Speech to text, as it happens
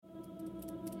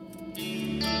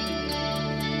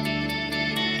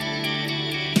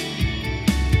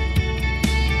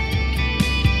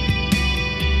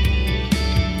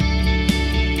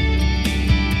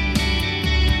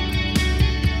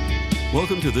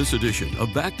Welcome to this edition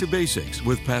of Back to Basics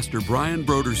with Pastor Brian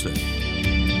Brodersen.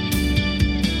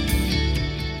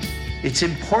 It's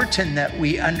important that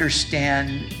we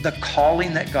understand the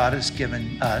calling that God has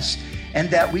given us and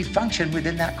that we function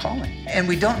within that calling. And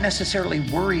we don't necessarily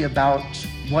worry about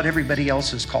what everybody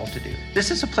else is called to do. This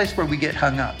is a place where we get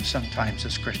hung up sometimes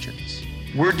as Christians.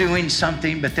 We're doing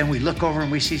something, but then we look over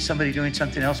and we see somebody doing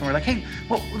something else and we're like, hey,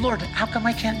 well, Lord, how come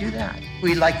I can't do that?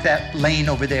 We like that lane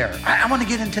over there. I want to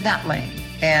get into that lane.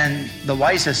 And the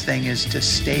wisest thing is to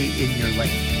stay in your lane.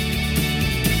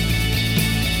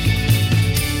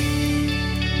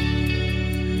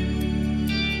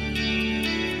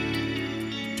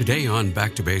 Today on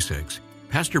Back to Basics,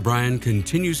 Pastor Brian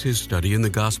continues his study in the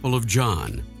Gospel of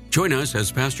John. Join us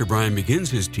as Pastor Brian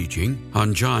begins his teaching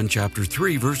on John chapter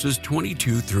 3, verses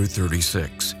 22 through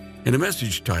 36, in a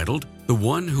message titled, The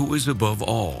One Who is Above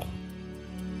All.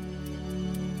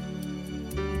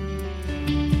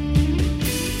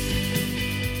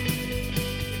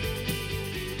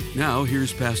 Now,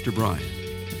 here's Pastor Brian.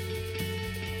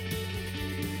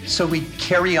 So we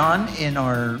carry on in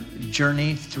our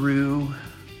journey through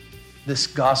this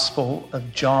Gospel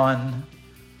of John.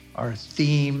 Our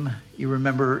theme, you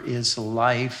remember, is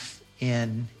life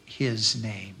in his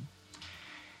name.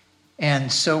 And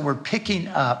so we're picking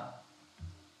up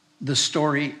the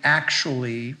story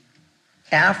actually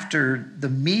after the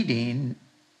meeting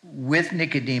with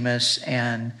Nicodemus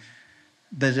and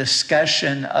the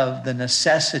discussion of the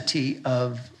necessity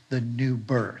of the new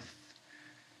birth.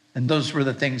 And those were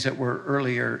the things that were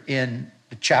earlier in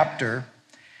the chapter.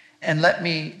 And let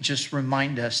me just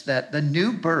remind us that the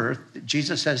new birth,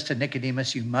 Jesus says to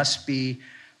Nicodemus, you must be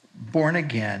born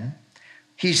again.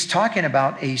 He's talking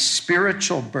about a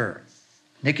spiritual birth.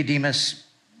 Nicodemus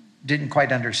didn't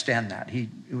quite understand that. It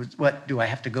was, what, do I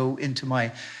have to go into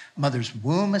my mother's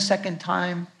womb a second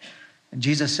time? And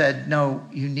Jesus said, no,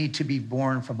 you need to be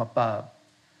born from above.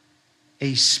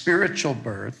 A spiritual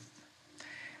birth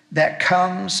that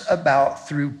comes about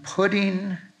through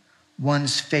putting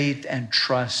one's faith and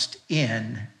trust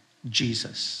in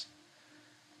Jesus.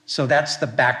 So that's the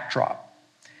backdrop.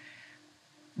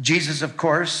 Jesus, of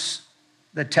course,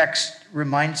 the text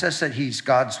reminds us that he's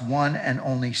God's one and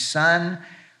only Son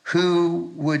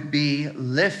who would be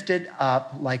lifted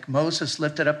up like Moses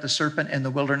lifted up the serpent in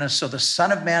the wilderness. So the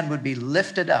Son of Man would be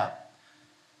lifted up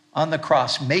on the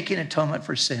cross, making atonement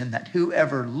for sin, that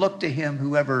whoever looked to him,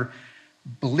 whoever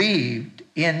believed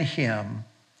in him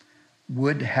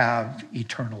would have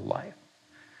eternal life.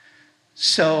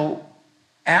 So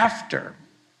after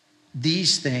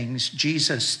these things,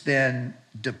 Jesus then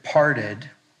departed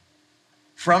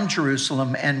from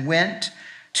Jerusalem and went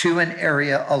to an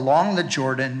area along the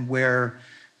Jordan where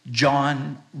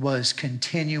John was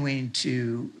continuing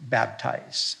to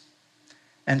baptize.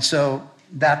 And so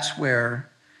that's where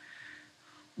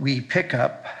we pick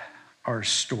up our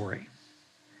story.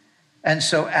 And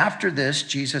so after this,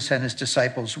 Jesus and his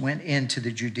disciples went into the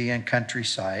Judean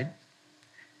countryside,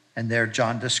 and there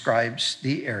John describes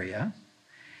the area.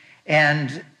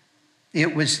 And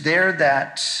it was there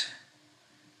that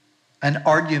an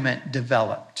argument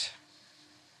developed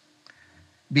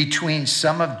between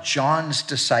some of John's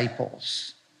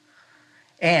disciples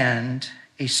and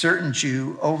a certain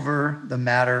Jew over the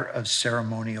matter of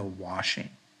ceremonial washing.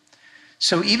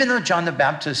 So even though John the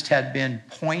Baptist had been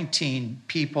pointing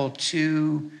people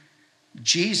to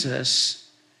Jesus,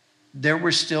 there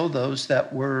were still those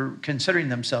that were considering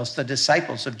themselves the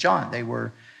disciples of John. They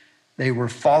were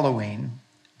following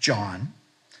John.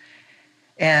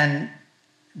 And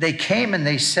they came and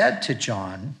they said to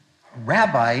John,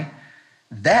 Rabbi,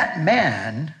 that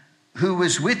man who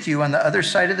was with you on the other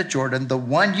side of the Jordan, the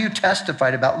one you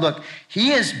testified about, look, he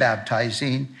is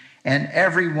baptizing and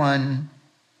everyone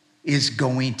is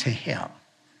going to him.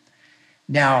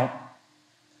 Now,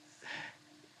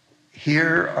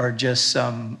 here are just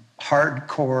some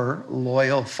hardcore,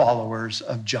 loyal followers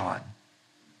of John.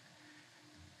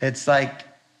 It's like,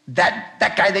 that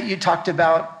guy that you talked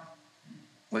about,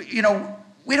 you know,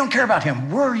 we don't care about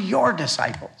him. We're your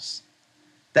disciples.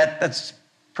 That's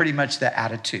pretty much the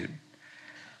attitude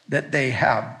that they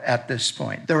have at this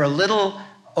point. They're a little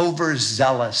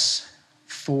overzealous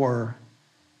for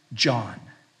John.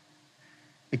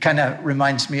 It kind of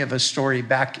reminds me of a story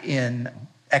back in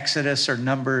Exodus or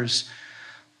Numbers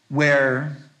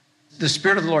where the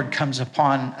Spirit of the Lord comes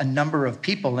upon a number of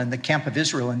people in the camp of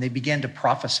Israel and they began to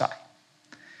prophesy.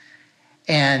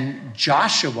 And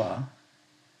Joshua,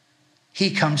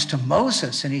 he comes to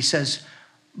Moses and he says,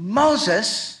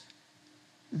 Moses,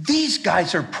 these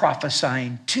guys are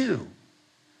prophesying too.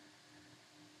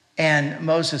 And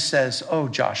Moses says, oh,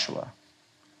 Joshua,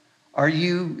 are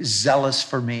you zealous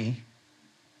for me?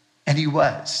 And he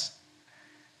was.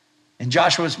 In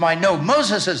Joshua's mind, no,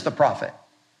 Moses is the prophet.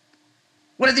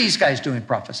 What are these guys doing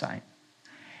prophesying?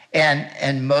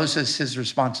 And Moses, his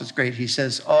response is great. He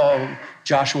says, oh,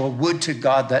 Joshua, would to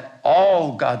God that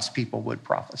all God's people would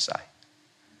prophesy.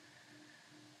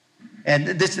 And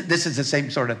this is the same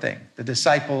sort of thing. The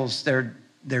disciples, they're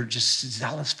just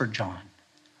zealous for John.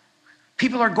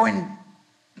 People are going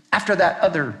after that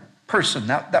other person,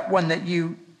 that one that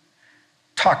you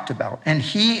talked about. And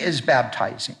he is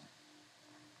baptizing.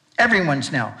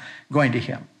 Everyone's now going to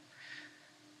him.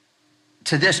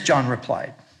 To this, John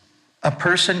replied, a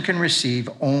person can receive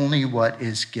only what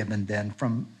is given them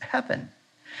from heaven.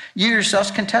 You yourselves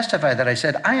can testify that I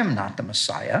said, I am not the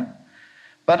Messiah,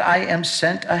 but I am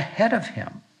sent ahead of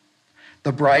him.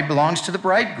 The bride belongs to the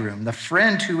bridegroom. The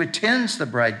friend who attends the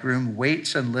bridegroom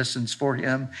waits and listens for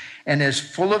him and is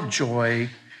full of joy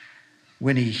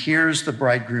when he hears the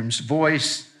bridegroom's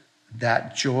voice.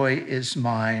 That joy is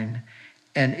mine,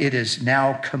 and it is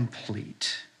now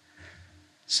complete.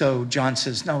 So John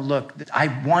says, no, look, I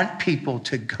want people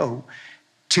to go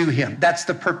to him. That's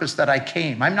the purpose that I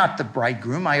came. I'm not the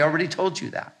bridegroom. I already told you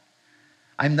that.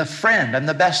 I'm the friend. I'm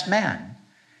the best man.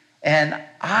 And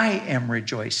I am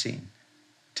rejoicing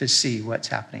to see what's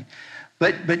happening.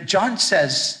 But John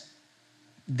says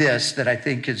this that I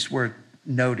think is worth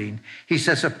noting. He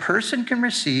says, a person can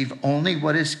receive only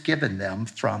what is given them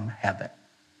from heaven.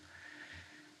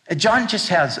 And John just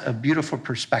has a beautiful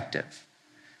perspective.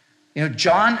 You know,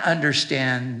 John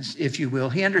understands, if you will,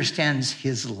 he understands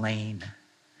his lane.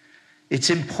 It's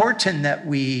important that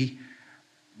we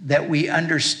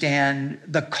understand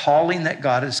the calling that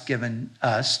God has given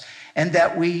us and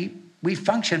that we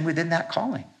function within that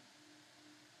calling.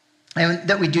 And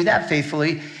that we do that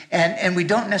faithfully and we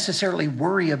don't necessarily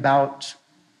worry about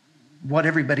what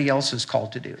everybody else is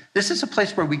called to do. This is a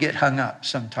place where we get hung up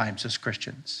sometimes as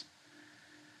Christians.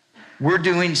 We're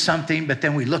doing something, but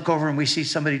then we look over and we see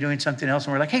somebody doing something else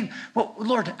and we're like, hey, well,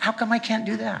 Lord, how come I can't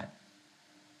do that?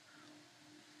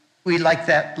 We like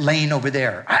that lane over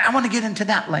there. I want to get into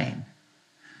that lane.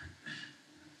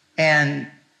 And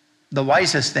the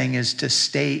wisest thing is to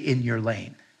stay in your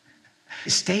lane.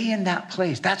 Stay in that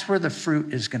place. That's where the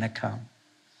fruit is going to come.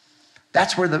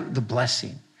 That's where the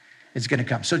blessing is going to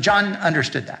come. So John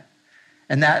understood that.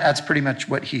 And that's pretty much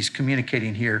what he's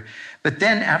communicating here. But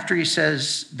then after he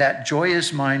says that joy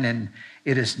is mine and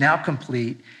it is now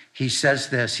complete, he says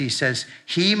this. He says,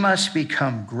 he must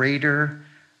become greater,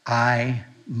 I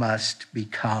must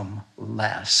become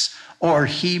less. Or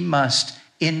he must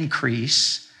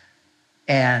increase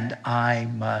and I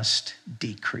must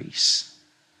decrease.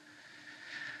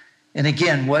 And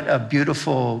again, what a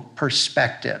beautiful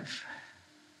perspective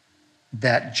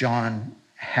that John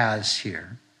has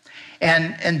here.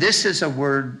 And this is a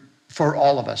word for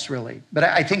all of us, really. But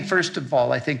I think, first of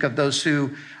all, I think of those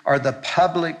who are the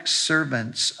public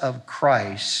servants of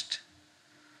Christ.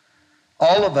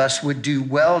 All of us would do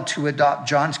well to adopt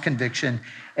John's conviction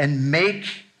and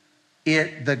make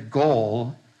it the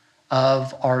goal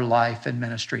of our life and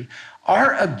ministry.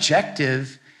 Our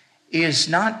objective is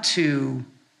not to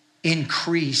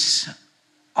increase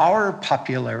our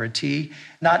popularity,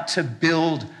 not to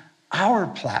build our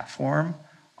platform.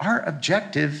 Our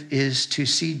objective is to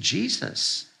see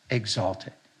Jesus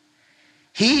exalted.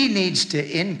 He needs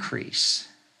to increase.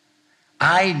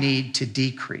 I need to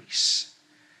decrease.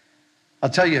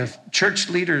 I'll tell you, if church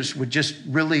leaders would just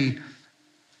really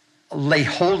lay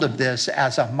hold of this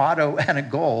as a motto and a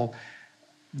goal,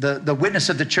 the witness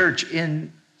of the church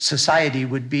in society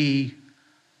would be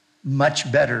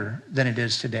much better than it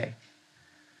is today.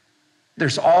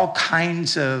 There's all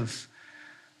kinds of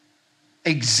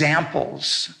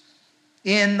examples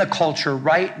in the culture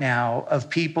right now of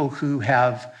people who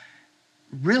have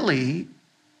really,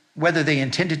 whether they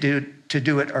intended to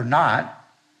do it or not,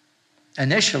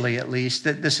 initially at least,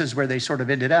 that this is where they sort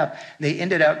of ended up. They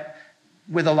ended up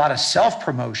with a lot of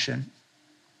self-promotion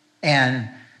and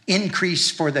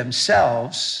increase for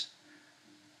themselves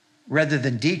rather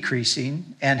than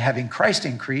decreasing and having Christ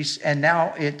increase. And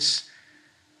now it's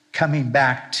coming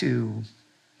back to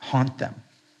haunt them.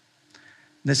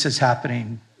 This is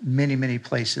happening many, many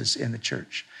places in the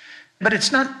church. But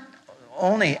it's not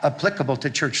only applicable to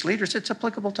church leaders, it's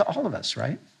applicable to all of us,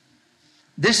 right?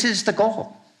 This is the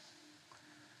goal.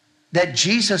 That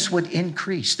Jesus would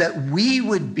increase, that we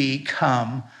would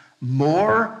become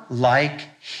more like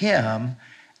him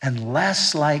and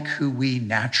less like who we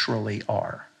naturally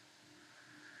are.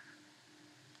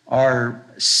 Our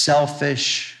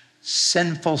selfish,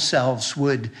 sinful selves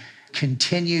would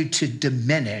continue to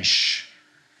diminish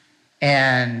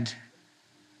and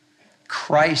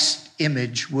Christ's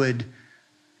image would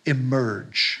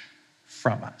emerge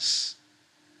from us.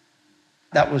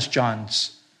 That was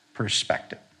John's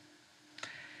perspective.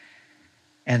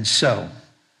 And so,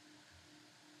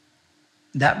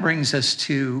 that brings us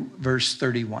to verse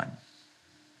 31.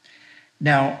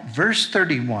 Now, verse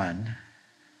 31,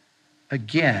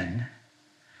 again,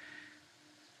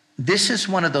 this is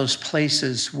one of those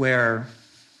places where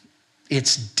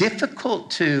it's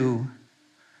difficult to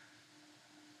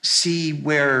see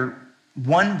where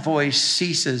one voice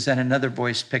ceases and another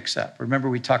voice picks up. Remember,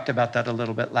 we talked about that a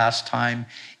little bit last time.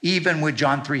 Even with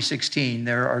John 3:16,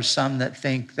 there are some that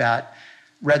think that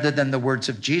rather than the words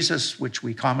of Jesus, which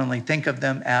we commonly think of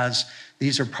them as,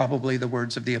 these are probably the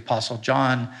words of the Apostle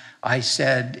John. I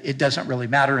said, it doesn't really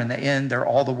matter in the end. They're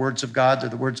all the words of God. They're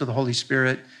the words of the Holy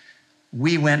Spirit.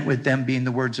 We went with them being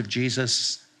the words of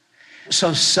Jesus.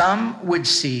 So some would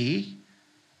see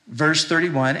verse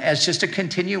 31 as just a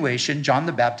continuation. John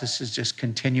the Baptist is just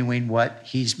continuing what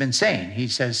he's been saying. He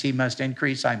says he must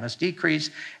increase, I must decrease.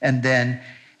 And then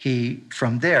he,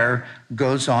 from there,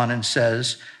 goes on and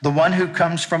says, the one who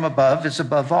comes from above is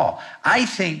above all. I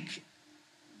think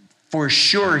for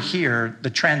sure here, the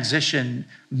transition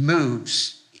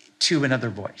moves to another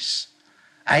voice.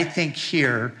 I think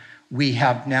here we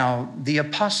have now the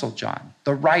Apostle John,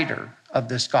 the writer of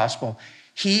this gospel.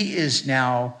 He is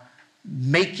now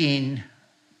making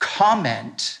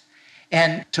comment.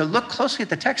 And to look closely at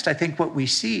the text, I think what we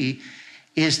see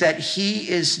is that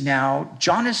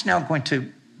John is now going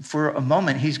to, for a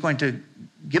moment, he's going to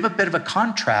give a bit of a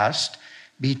contrast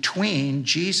between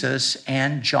Jesus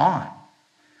and John.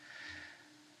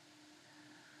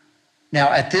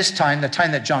 Now, at this time, the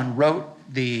time that John wrote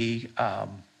the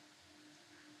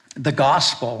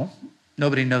gospel,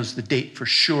 nobody knows the date for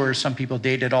sure. Some people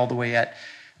date it all the way at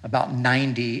about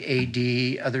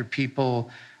 90 AD. Other people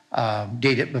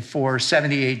date it before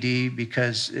 70 AD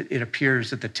because it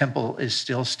appears that the temple is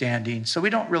still standing. So we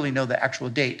don't really know the actual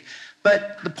date.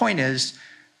 But the point is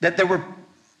that there were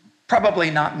probably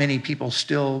not many people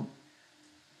still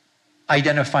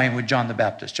identifying with John the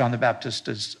Baptist. John the Baptist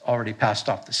has already passed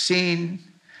off the scene.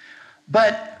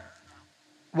 But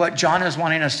what John is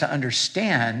wanting us to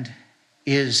understand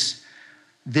is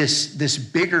this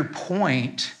bigger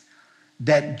point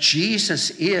that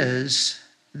Jesus is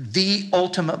the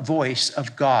ultimate voice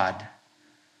of God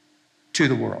to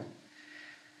the world.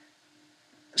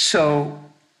 So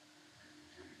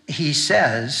he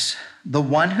says, the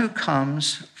one who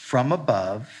comes from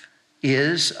above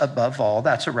is above all.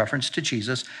 That's a reference to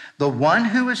Jesus. The one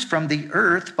who is from the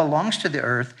earth belongs to the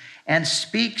earth and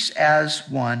speaks as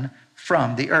one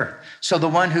from the earth. So the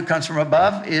one who comes from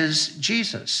above is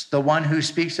Jesus. The one who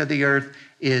speaks of the earth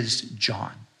is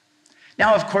John.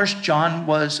 Now, of course, John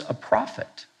was a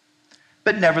prophet,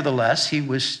 but nevertheless, he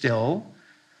was still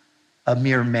a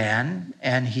mere man,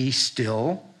 and he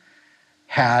still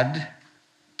had,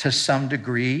 to some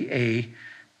degree, a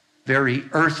very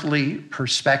earthly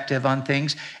perspective on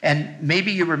things. And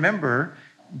maybe you remember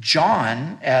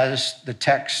John, as the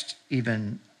text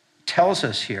even tells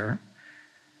us here,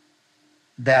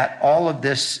 that all of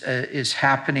this is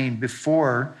happening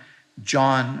before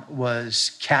John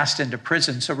was cast into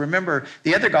prison. So remember,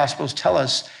 the other Gospels tell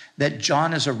us that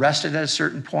John is arrested at a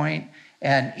certain point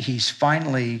and he's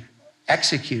finally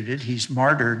executed, he's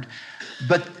martyred.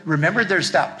 But remember,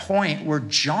 there's that point where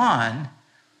John,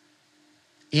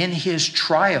 in his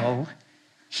trial,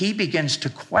 he begins to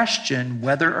question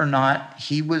whether or not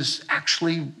he was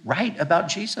actually right about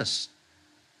Jesus.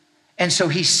 And so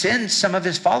he sends some of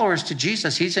his followers to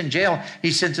Jesus. He's in jail. He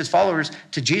sends his followers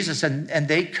to Jesus, and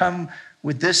they come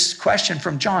with this question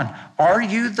from John: are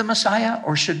you the Messiah,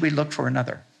 or should we look for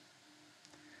another?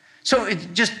 So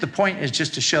the point is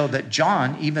just to show that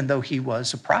John, even though he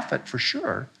was a prophet for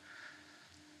sure,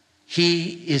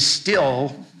 he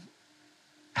still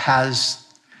has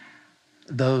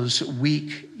those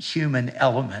weak human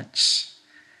elements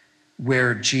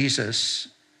where Jesus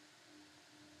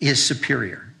is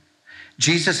superior.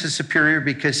 Jesus is superior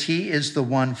because he is the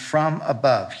one from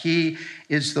above. He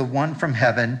is the one from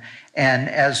heaven. And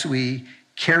as we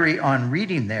carry on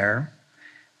reading there,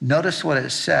 notice what it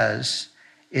says.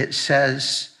 It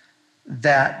says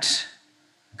that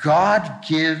God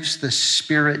gives the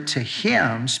Spirit to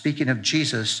him, speaking of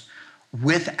Jesus,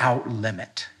 without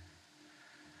limit.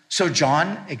 So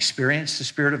John experienced the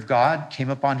Spirit of God, came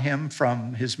upon him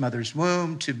from his mother's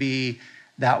womb to be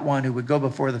that one who would go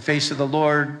before the face of the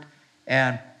Lord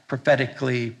and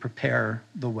prophetically prepare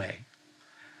the way.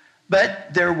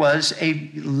 But there was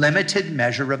a limited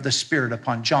measure of the Spirit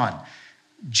upon John.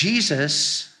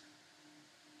 Jesus,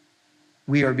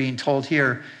 we are being told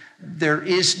here, there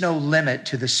is no limit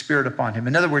to the Spirit upon him.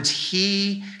 In other words,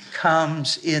 he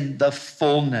comes in the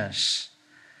fullness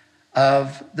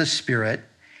of the Spirit.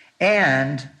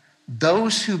 And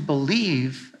those who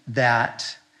believe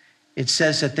that, it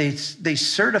says that they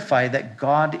certify that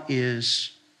God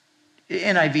is,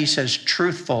 NIV says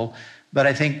truthful, but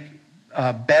I think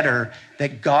better,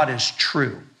 that God is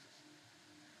true.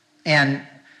 And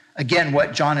again,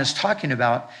 what John is talking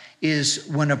about is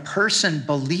when a person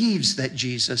believes that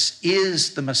Jesus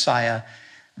is the Messiah,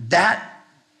 that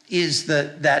is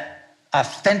that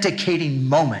authenticating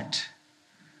moment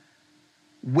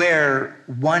where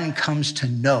one comes to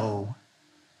know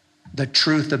the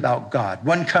truth about God.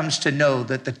 One comes to know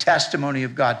that the testimony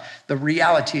of God, the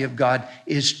reality of God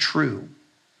is true.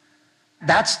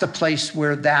 That's the place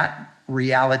where that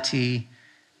reality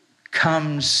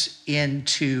comes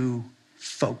into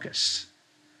focus.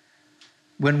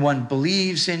 When one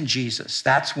believes in Jesus,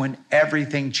 that's when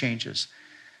everything changes.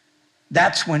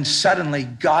 That's when suddenly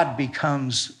God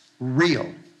becomes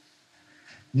real.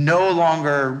 No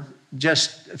longer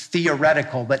just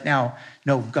theoretical, but now,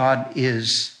 no, God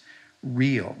is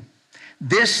real.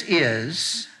 This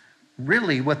is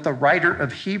really what the writer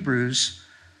of Hebrews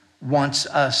wants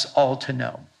us all to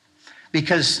know.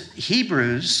 Because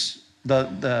Hebrews,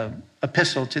 the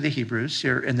epistle to the Hebrews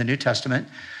here in the New Testament,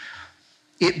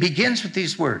 it begins with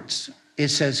these words. It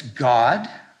says, God,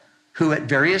 who at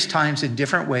various times in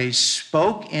different ways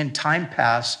spoke in time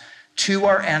past to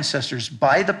our ancestors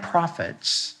by the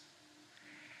prophets,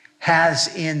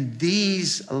 has in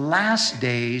these last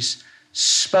days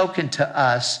spoken to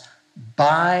us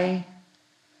by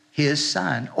his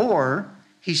Son, or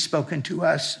he's spoken to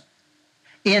us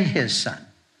in his Son.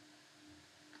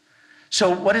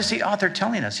 So what is the author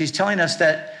telling us? He's telling us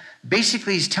that,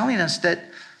 basically he's telling us that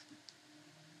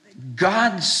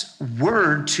God's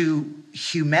word to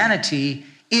humanity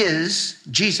is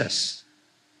Jesus.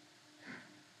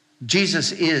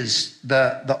 Jesus is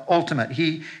the ultimate.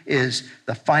 He is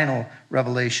the final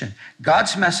revelation.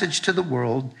 God's message to the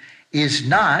world is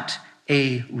not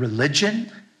a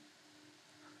religion.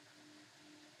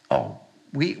 Oh,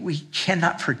 we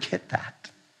cannot forget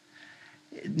that.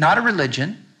 Not a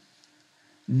religion,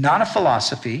 not a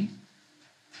philosophy,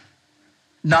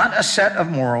 not a set of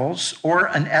morals or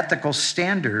an ethical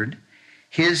standard.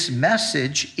 His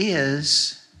message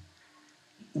is,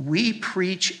 we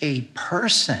preach a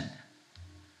person.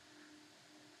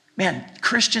 Man,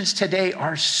 Christians today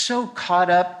are so caught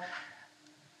up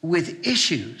with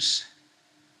issues.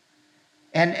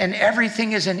 And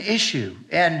everything is an issue.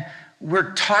 And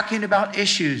we're talking about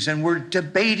issues, and we're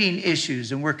debating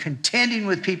issues, and we're contending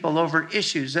with people over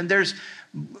issues. And there's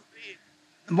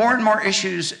more and more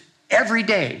issues every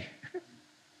day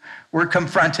we're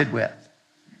confronted with.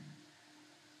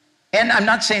 And I'm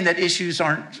not saying that issues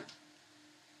aren't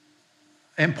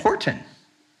important,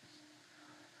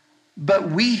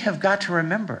 but we have got to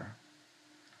remember,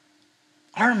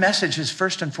 our message is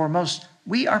first and foremost,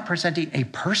 we are presenting a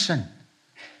person.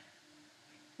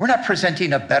 We're not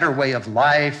presenting a better way of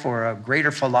life or a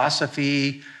greater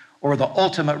philosophy or the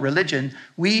ultimate religion.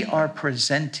 We're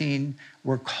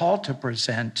called to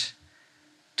present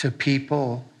to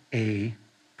people a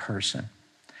person.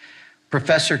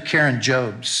 Professor Karen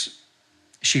Jobes,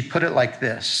 she put it like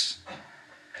this.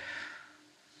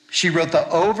 She wrote, the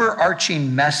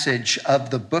overarching message of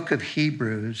the book of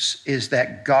Hebrews is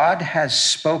that God has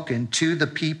spoken to the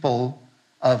people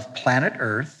of planet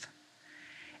Earth,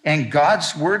 and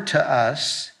God's word to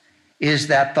us is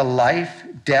that the life,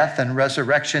 death, and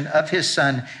resurrection of his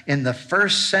Son in the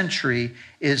first century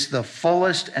is the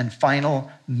fullest and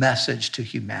final message to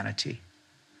humanity.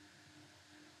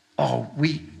 Oh,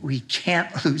 we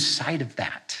can't lose sight of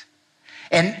that.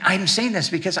 And I'm saying this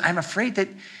because I'm afraid that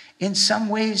in some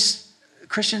ways,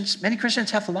 many Christians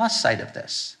have lost sight of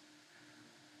this.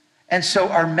 And so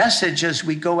our message as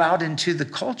we go out into the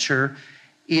culture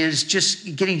is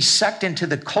just getting sucked into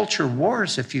the culture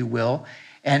wars, if you will,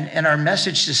 and our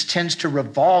message just tends to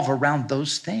revolve around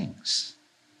those things.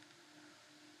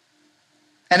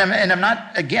 And I'm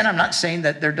not saying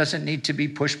that there doesn't need to be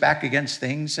pushback against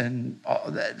things, and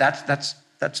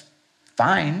that's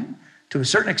fine to a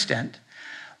certain extent.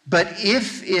 But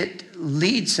if it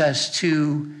leads us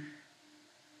to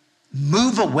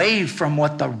move away from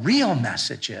what the real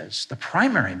message is, the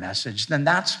primary message, then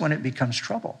that's when it becomes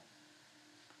trouble.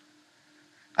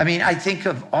 I mean, I think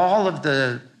of all of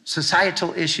the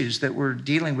societal issues that we're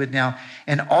dealing with now,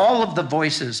 and all of the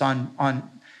voices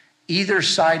on either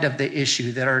side of the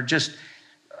issue that are just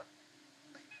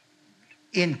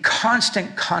in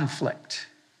constant conflict.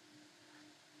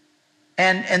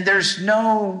 And there's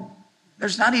no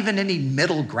there's not even any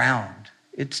middle ground.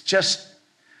 It's just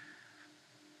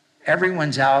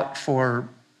everyone's out for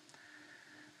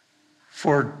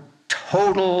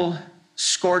total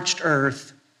scorched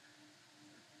earth,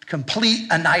 complete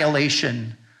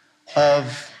annihilation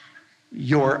of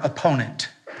your opponent.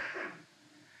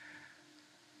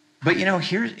 But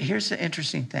here's the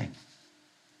interesting thing.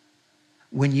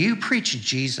 When you preach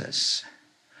Jesus,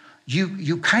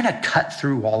 you kind of cut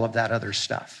through all of that other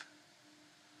stuff.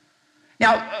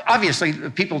 Now, obviously,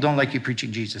 people don't like you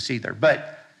preaching Jesus either,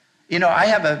 but I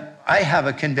have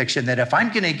a conviction that if I'm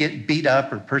going to get beat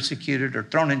up or persecuted or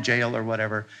thrown in jail or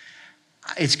whatever,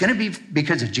 it's going to be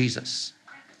because of Jesus.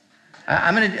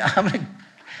 I'm going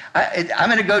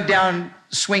to go down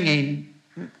swinging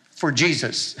for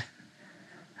Jesus.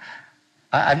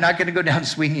 I'm not going to go down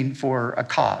swinging for a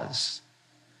cause.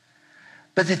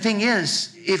 But the thing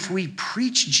is, if we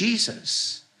preach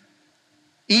Jesus,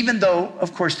 even though,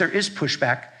 of course, there is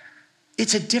pushback,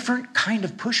 it's a different kind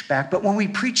of pushback. But when we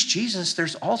preach Jesus,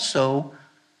 there's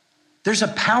a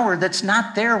power that's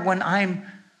not there when I'm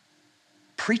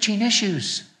preaching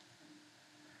issues.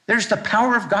 There's the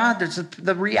power of God. There's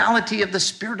the reality of the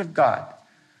Spirit of God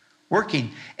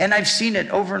working. And I've seen it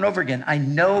over and over again. I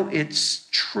know it's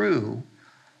true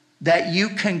that you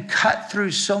can cut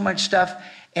through so much stuff,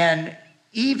 and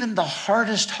even the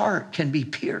hardest heart can be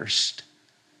pierced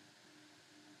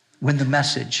when the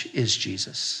message is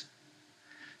Jesus.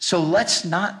 So let's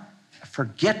not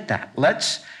forget that.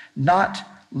 Let's not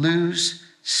lose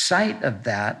sight of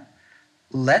that.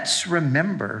 Let's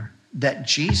remember that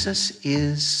Jesus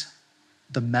is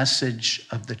the message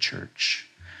of the church.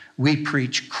 We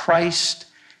preach Christ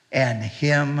and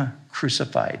Him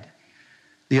crucified,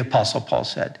 the Apostle Paul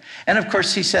said. And of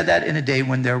course, he said that in a day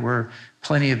when there were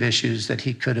plenty of issues that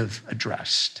he could have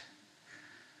addressed.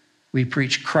 We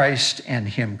preach Christ and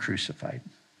Him crucified.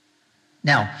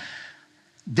 Now,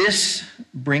 this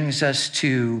brings us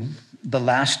to the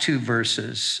last two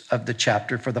verses of the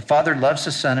chapter. For the Father loves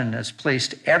the Son and has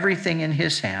placed everything in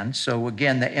His hands. So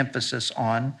again, the emphasis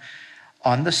on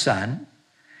the Son.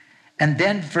 And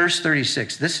then verse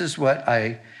 36, this is what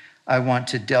I want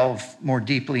to delve more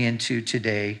deeply into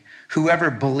today.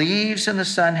 Whoever believes in the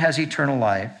Son has eternal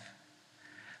life,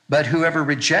 but whoever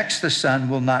rejects the Son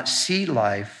will not see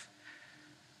life,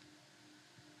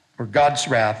 or God's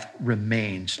wrath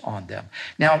remains on them.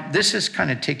 Now, this is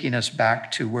kind of taking us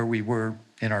back to where we were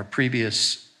in our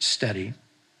previous study.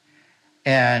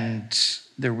 And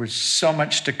there was so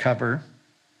much to cover.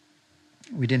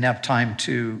 We didn't have time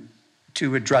to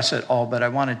address it all, but I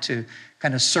wanted to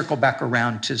kind of circle back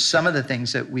around to some of the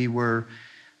things that we were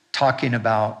talking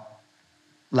about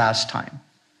last time.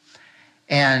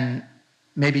 And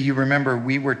maybe you remember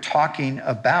we were talking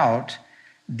about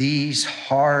these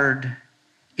hard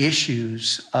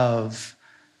issues of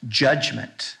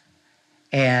judgment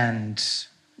and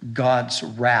God's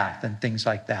wrath and things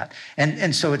like that.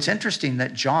 And so it's interesting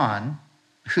that John,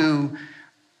 who,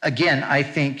 again, I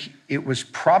think it was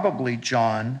probably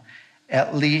John,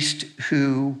 at least,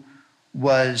 who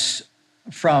was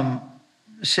from,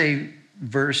 say,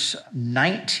 verse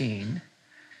 19,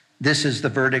 this is the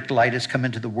verdict, light has come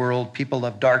into the world, people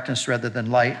love darkness rather than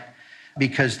light,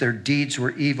 because their deeds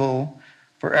were evil.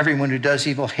 For everyone who does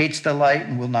evil hates the light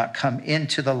and will not come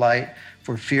into the light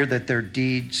for fear that their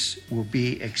deeds will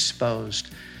be exposed.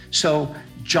 So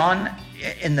John,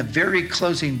 in the very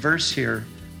closing verse here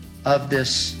of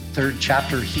this third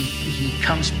chapter, he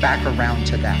comes back around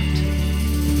to that.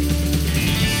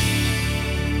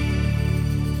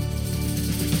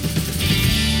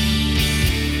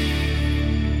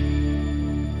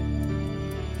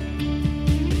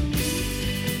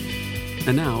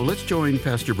 And now let's join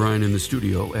Pastor Brian in the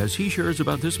studio as he shares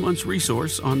about this month's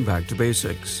resource on Back to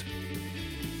Basics.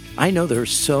 I know there are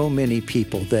so many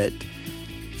people that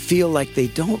feel like they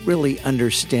don't really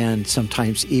understand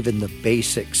sometimes even the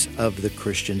basics of the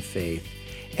Christian faith.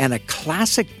 And a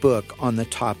classic book on the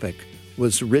topic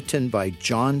was written by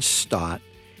John Stott,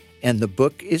 and the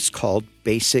book is called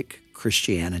Basic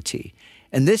Christianity.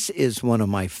 And this is one of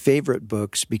my favorite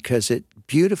books because it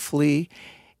beautifully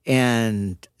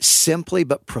and simply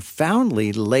but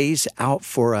profoundly lays out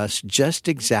for us just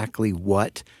exactly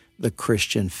what the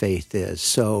Christian faith is.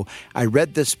 So I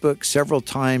read this book several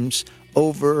times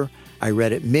over. I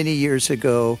read it many years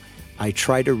ago. I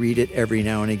try to read it every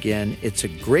now and again. It's a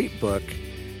great book,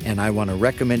 and I want to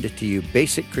recommend it to you,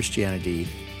 Basic Christianity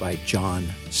by John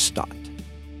Stott.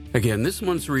 Again, this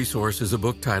month's resource is a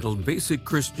book titled Basic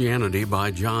Christianity by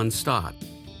John Stott.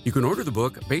 You can order the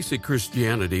book Basic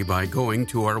Christianity by going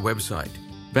to our website,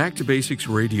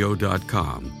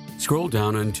 backtobasicsradio.com. Scroll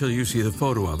down until you see the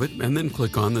photo of it and then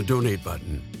click on the Donate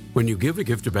button. When you give a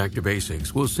gift to Back to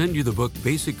Basics, we'll send you the book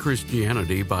Basic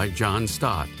Christianity by John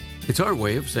Stott. It's our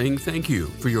way of saying thank you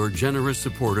for your generous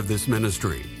support of this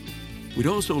ministry. We'd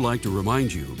also like to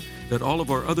remind you that all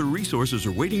of our other resources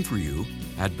are waiting for you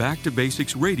at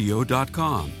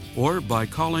backtobasicsradio.com or by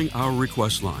calling our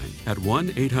request line at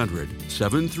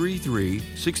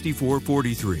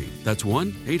 1-800-733-6443. That's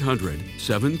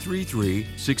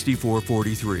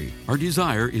 1-800-733-6443. Our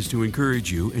desire is to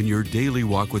encourage you in your daily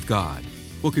walk with God.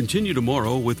 We'll continue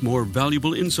tomorrow with more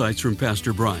valuable insights from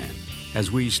Pastor Brian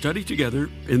as we study together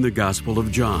in the Gospel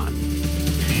of John.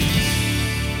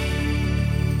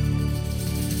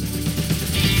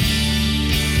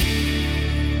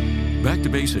 Back to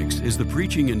Basics is the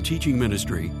preaching and teaching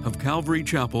ministry of Calvary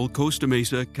Chapel, Costa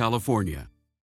Mesa, California.